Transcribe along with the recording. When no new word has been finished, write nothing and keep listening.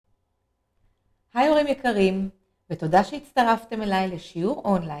היי הורים יקרים, ותודה שהצטרפתם אליי לשיעור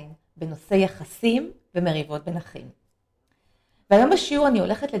אונליין בנושא יחסים ומריבות בין אחים. והיום בשיעור אני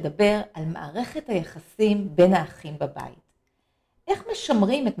הולכת לדבר על מערכת היחסים בין האחים בבית. איך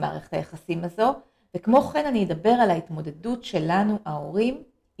משמרים את מערכת היחסים הזו, וכמו כן אני אדבר על ההתמודדות שלנו ההורים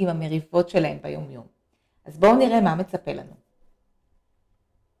עם המריבות שלהם ביום יום. אז בואו נראה מה מצפה לנו.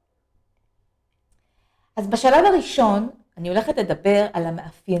 אז בשלב הראשון אני הולכת לדבר על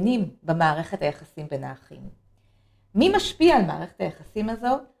המאפיינים במערכת היחסים בין האחים. מי משפיע על מערכת היחסים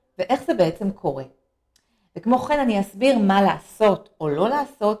הזו ואיך זה בעצם קורה. וכמו כן אני אסביר מה לעשות או לא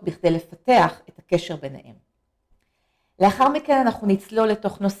לעשות בכדי לפתח את הקשר ביניהם. לאחר מכן אנחנו נצלול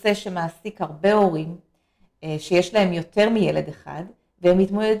לתוך נושא שמעסיק הרבה הורים שיש להם יותר מילד אחד, והם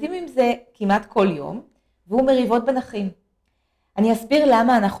מתמודדים עם זה כמעט כל יום, והוא מריבות בין אחים. אני אסביר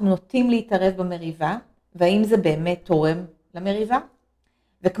למה אנחנו נוטים להתערב במריבה, והאם זה באמת תורם למריבה,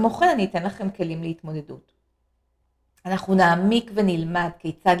 וכמו כן אני אתן לכם כלים להתמודדות. אנחנו נעמיק ונלמד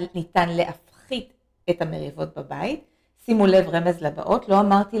כיצד ניתן להפחית את המריבות בבית. שימו לב, רמז לבאות, לא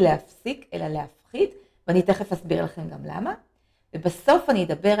אמרתי להפסיק אלא להפחית, ואני תכף אסביר לכם גם למה. ובסוף אני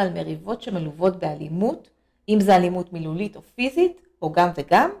אדבר על מריבות שמלוות באלימות, אם זה אלימות מילולית או פיזית, או גם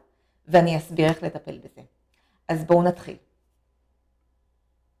וגם, ואני אסביר איך לטפל בזה. אז בואו נתחיל.